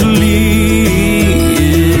other plea.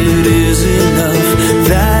 It is enough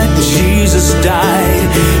that Jesus died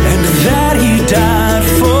and that he died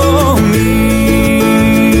for me.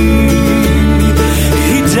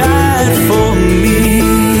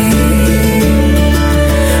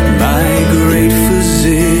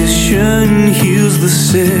 Heals the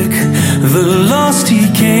sick, the lost he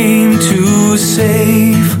came to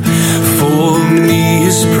save. For me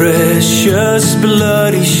his precious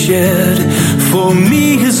blood he shed, for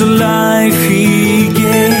me his life he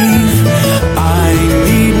gave. I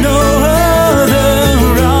need no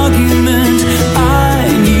other argument, I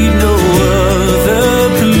need no other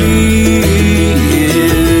plea.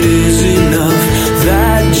 It is enough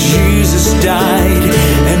that Jesus died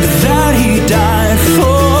and that he died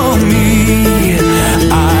for me.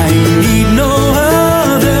 I need no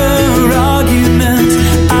other argument.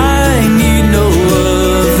 I need no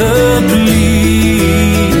other plea.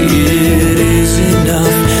 It is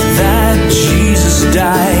enough that Jesus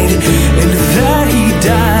died and that he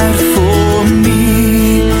died for me.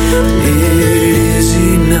 It is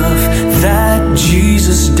enough that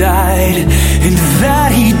Jesus died and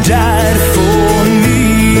that he died for me.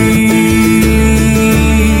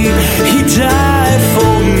 He died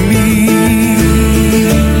for me.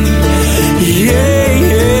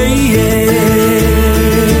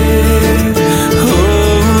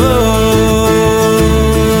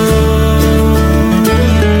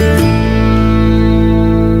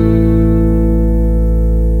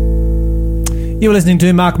 You're listening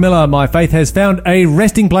to Mark Miller. My faith has found a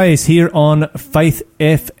resting place here on Faith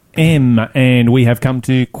FM. And we have come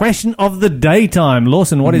to question of the day time.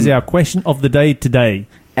 Lawson, what is our question of the day today?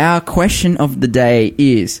 our question of the day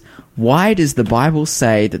is, why does the Bible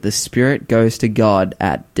say that the spirit goes to God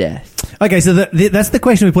at death? Okay, so that's the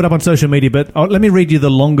question we put up on social media, but let me read you the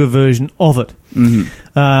longer version of it.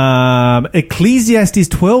 Ecclesiastes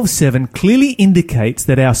 12:7 clearly indicates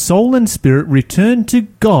that our soul and spirit return to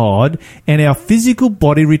God and our physical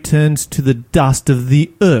body returns to the dust of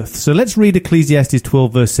the earth. So let's read Ecclesiastes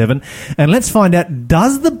 12 verse 7 and let's find out,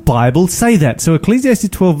 does the Bible say that? So Ecclesiastes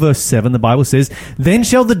 12 verse 7, the Bible says, then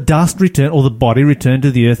shall the dust return, or the body return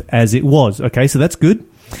to the earth as it was. Okay, so that's good.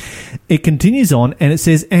 It continues on and it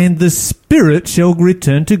says, and the spirit shall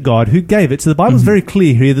return to God who gave it. So the Bible is very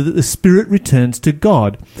clear here that the spirit returns to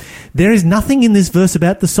God. There is nothing in this verse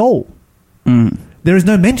about the soul. There is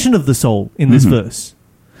no mention of the soul in this verse.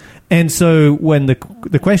 And so when the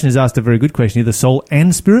question is asked, a very good question, either soul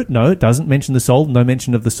and spirit, no, it doesn't mention the soul, no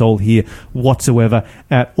mention of the soul here whatsoever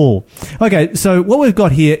at all. Okay, so what we've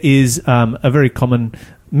got here is a very common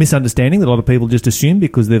misunderstanding that a lot of people just assume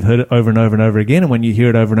because they've heard it over and over and over again, and when you hear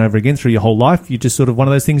it over and over again through your whole life, you just sort of one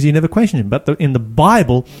of those things you never question. But in the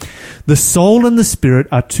Bible, the soul and the spirit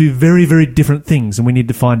are two very, very different things, and we need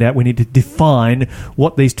to define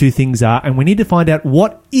what these two things are, and we need to find out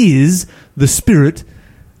what is the spirit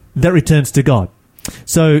that returns to God.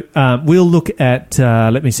 So we'll look at,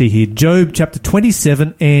 let me see here, Job chapter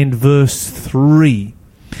 27 and verse 3.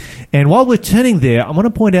 And while we're turning there, I want to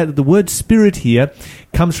point out that the word spirit here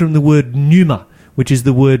comes from the word pneuma, which is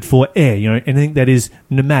the word for air. You know, anything that is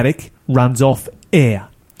pneumatic runs off air.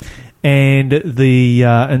 And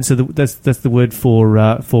so that's the word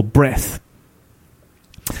for breath.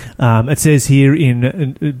 It says here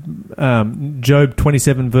in Job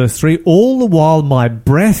 27 verse 3, all the while my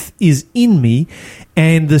breath is in me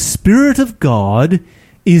and the Spirit of God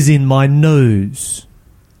is in my nose.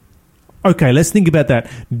 Okay, let's think about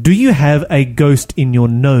that. Do you have a ghost in your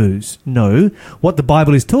nose? No. What the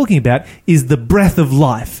Bible is talking about is the breath of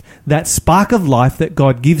life, that spark of life that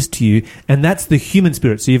God gives to you, and that's the human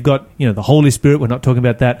spirit. So you've got, the Holy Spirit, we're not talking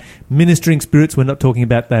about that. Ministering spirits, we're not talking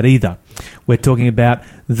about that either. We're talking about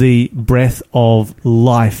the breath of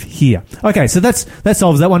life here. Okay, so that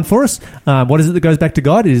solves that one for us. What is it that goes back to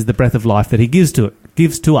God? It is the breath of life that He gives to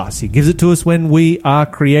us. He gives it to us when we are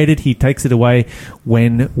created. He takes it away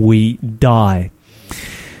when we die.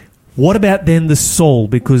 What about then the soul?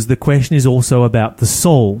 Because the question is also about the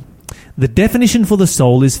soul. The definition for the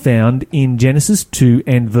soul is found in Genesis 2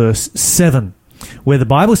 and verse 7, where the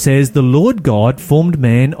Bible says, the Lord God formed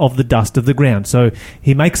man of the dust of the ground. So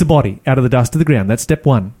He makes a body out of the dust of the ground. That's step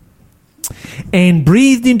one. And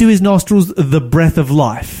breathed into his nostrils the breath of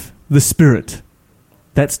life, the Spirit.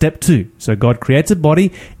 That's step 2. So God creates a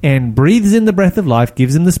body and breathes in the breath of life,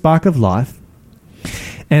 gives him the spark of life.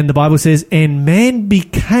 And the Bible says, and man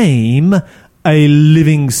became a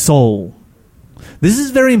living soul. This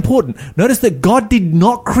is very important. Notice that God did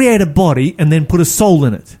not create a body and then put a soul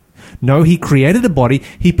in it. No, He created a body,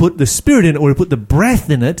 He put the Spirit in it, or He put the breath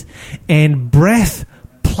in it, and breath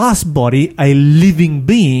plus body, a living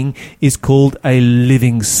being, is called a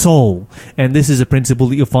living soul. And this is a principle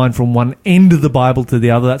that you'll find from one end of the Bible to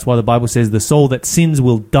the other. That's why the Bible says the soul that sins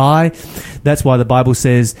will die. That's why the Bible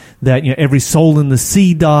says that every soul in the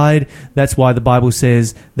sea died. That's why the Bible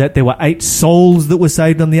says that there were 8 souls that were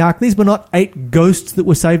saved on the ark. These were not 8 ghosts that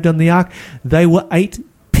were saved on the ark. They were 8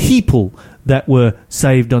 people that were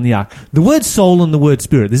saved on the ark. The word soul and the word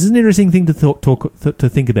spirit, this is an interesting thing to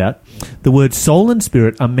think about. The word soul and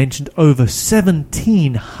spirit are mentioned over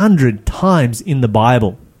 1,700 times in the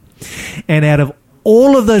Bible. And out of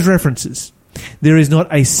all of those references, there is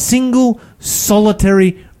not a single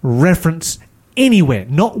solitary reference anywhere,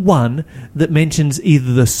 not one, that mentions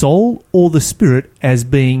either the soul or the spirit as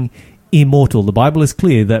being immortal. The Bible is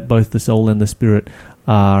clear that both the soul and the spirit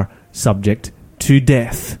are subject to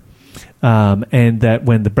death. And that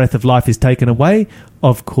when the breath of life is taken away,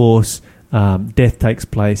 of course, death takes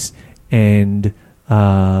place and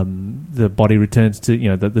the body returns to,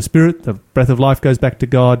 the spirit, the breath of life goes back to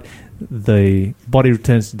God, the body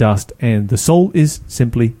returns to dust, and the soul is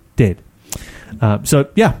simply dead.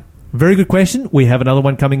 Very good question. We have another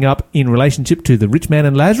one coming up in relationship to the rich man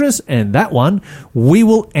and Lazarus, and that one we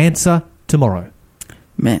will answer tomorrow.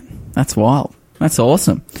 Man, that's wild. That's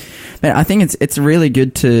awesome. Man, I think it's really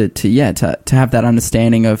good to have that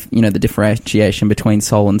understanding of, the differentiation between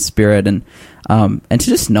soul and spirit, and to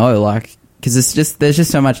just know, because there's just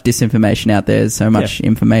so much disinformation out there, so much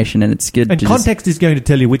information, and it's good. And context is going to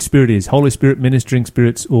tell you which spirit it is: Holy Spirit, ministering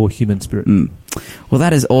spirits, or human spirit. Well,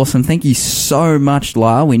 that is awesome. Thank you so much,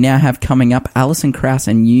 Lyle. We now have coming up Alison Krauss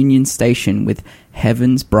and Union Station with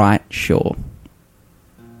Heaven's Bright Shore.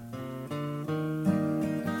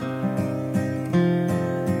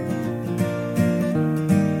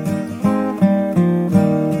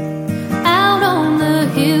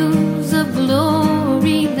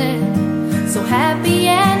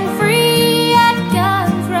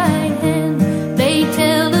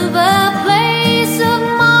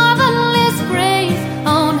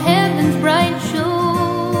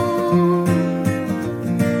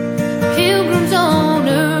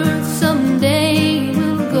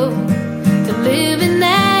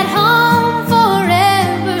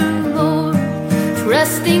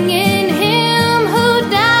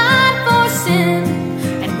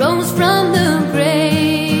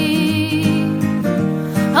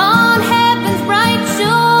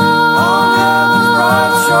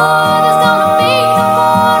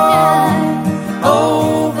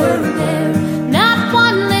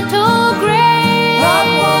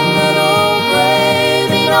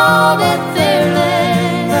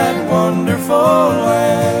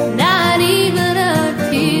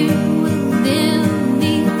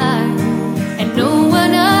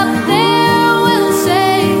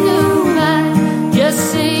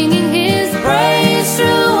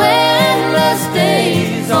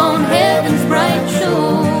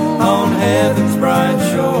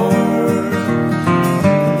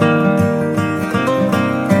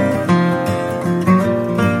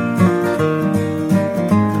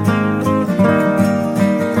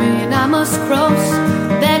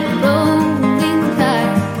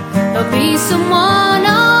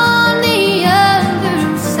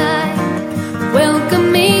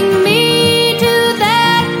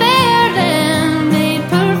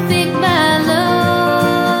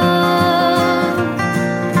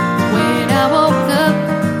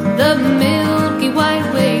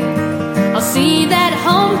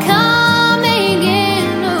 homecoming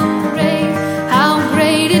in a rain. How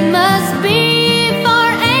great it must be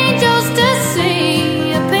for angels to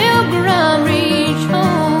see a pilgrim reach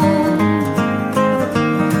home.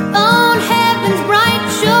 On heaven's bright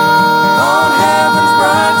shore, On heaven's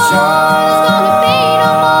bright shore, there's gonna be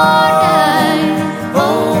no more night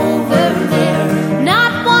over there.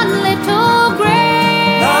 Not one little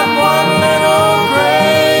grave, not one little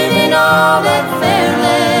grave in all that fair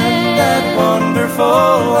land. that wonderful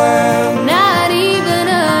land. Not even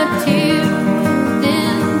a tear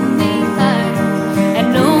in the eye,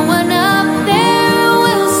 and no one up there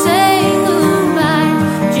will say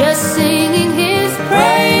goodbye. Just singing His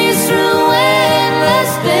praise through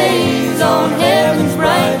endless days on heaven's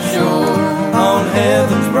bright shore. On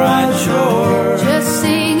heaven's bright shore. Just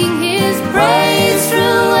singing His praise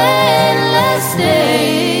through endless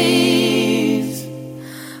days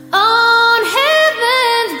on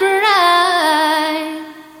heaven's bright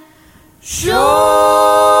shore.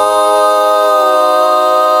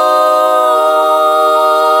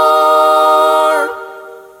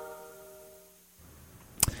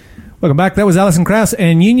 Welcome back. That was Alison Krauss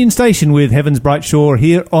and Union Station with Heaven's Bright Shore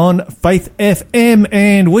here on Faith FM.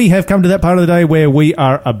 And we have come to that part of the day where we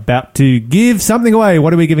are about to give something away.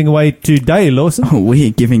 What are we giving away today, Lawson? Oh, we're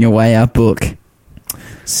giving away our book.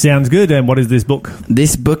 Sounds good. And what is this book?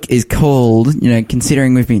 This book is called,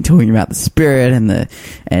 considering we've been talking about the spirit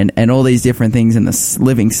and all these different things in the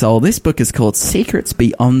living soul, this book is called Secrets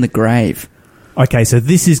Beyond the Grave. Okay, so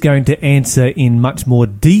this is going to answer in much more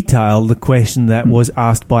detail the question that was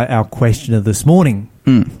asked by our questioner this morning.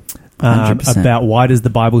 100%. About why does the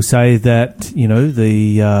Bible say that,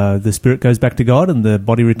 the spirit goes back to God and the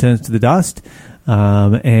body returns to the dust?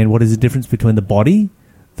 And what is the difference between the body,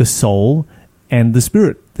 the soul, and the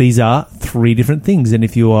spirit? These are three different things. And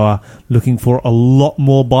if you are looking for a lot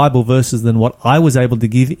more Bible verses than what I was able to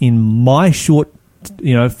give in my short,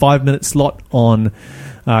 5-minute slot on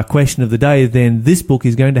question of the day, then this book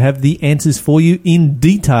is going to have the answers for you in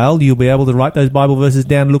detail. You'll be able to write those Bible verses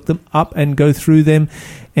down, look them up, and go through them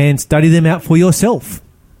and study them out for yourself.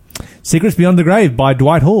 Secrets Beyond the Grave by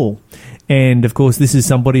Dwight Hall. And, of course, this is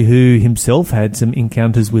somebody who himself had some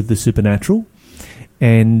encounters with the supernatural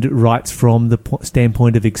and writes from the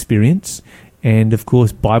standpoint of experience and, of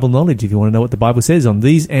course, Bible knowledge, if you want to know what the Bible says on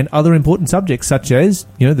these and other important subjects, such as,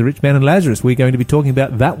 the rich man and Lazarus. We're going to be talking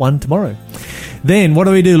about that one tomorrow. Then, what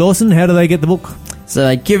do we do, Lawson? How do they get the book?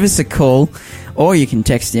 So give us a call, or you can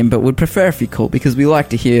text in, but we'd prefer if you call because we like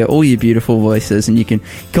to hear all your beautiful voices, and you can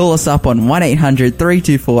call us up on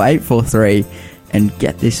 1-800-324-843 and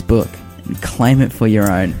get this book and claim it for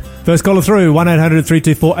your own. First caller through,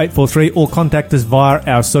 1-800-324-843, or contact us via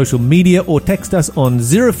our social media or text us on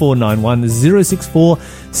 0491 064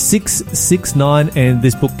 669, and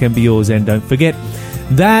this book can be yours. And don't forget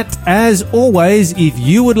that, as always, if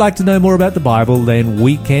you would like to know more about the Bible, then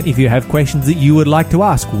we can, if you have questions that you would like to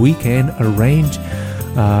ask, we can arrange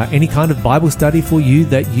any kind of Bible study for you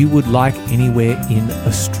that you would like anywhere in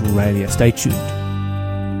Australia. Stay tuned.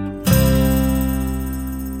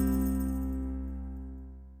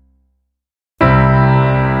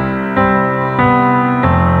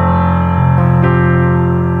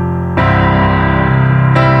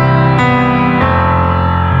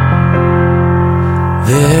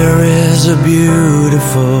 A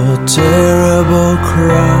beautiful, terrible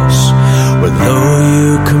cross where though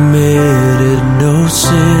you committed no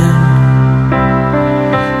sin,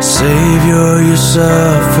 Savior, you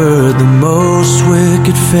suffered the most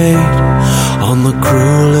wicked fate on the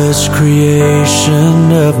cruelest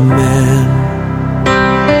creation of man.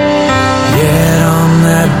 Yet on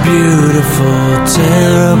that beautiful,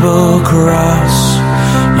 terrible cross,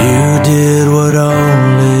 you did what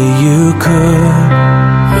only you could,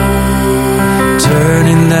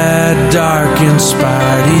 turning that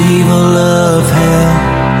dark-inspired evil of hell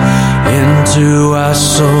into our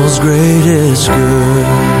soul's greatest good.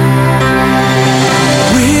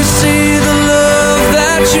 We see the love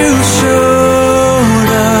that you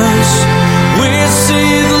showed us. We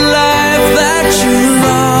see the life that you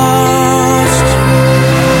lost.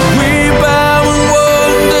 We bow in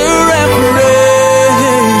wonder and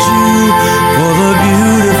praise you for the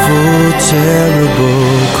beautiful,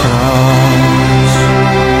 terrible cross.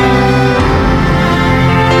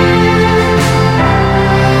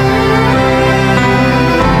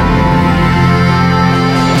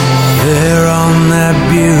 That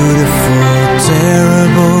beautiful,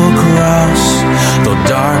 terrible cross, though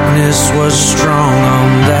darkness was strong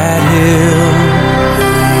on that hill,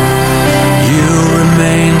 you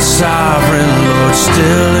remain sovereign, Lord,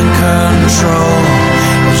 still in control,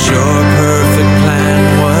 as your perfect plan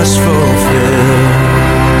was fulfilled.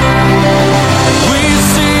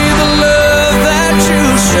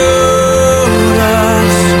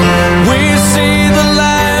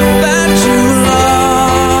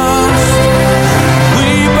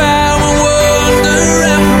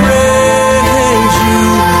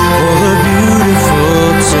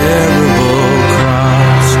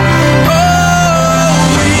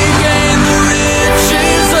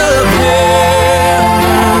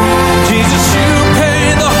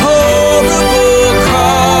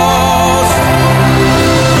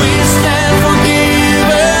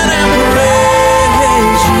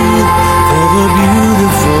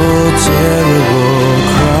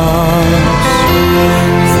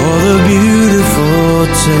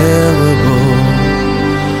 terrible.